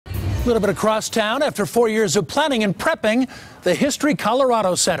A little bit across town, after 4 years of planning and prepping, the History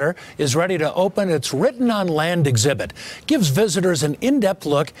Colorado Center is ready to open its Written on Land exhibit. Gives visitors an in-depth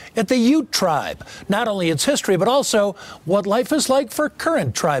look at the Ute Tribe, not only its history, but also what life is like for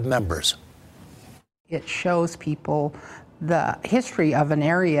current tribe members. It shows people the history of an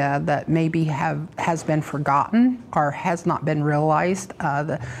area that maybe has been forgotten or has not been realized.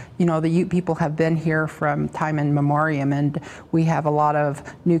 The Ute people have been here from time immemorial, and we have a lot of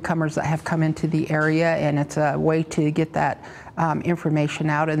newcomers that have come into the area, and it's a way to get that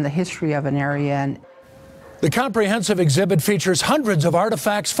information out in the history of an area. The comprehensive exhibit features hundreds of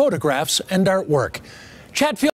artifacts, photographs, and artwork. Chatfield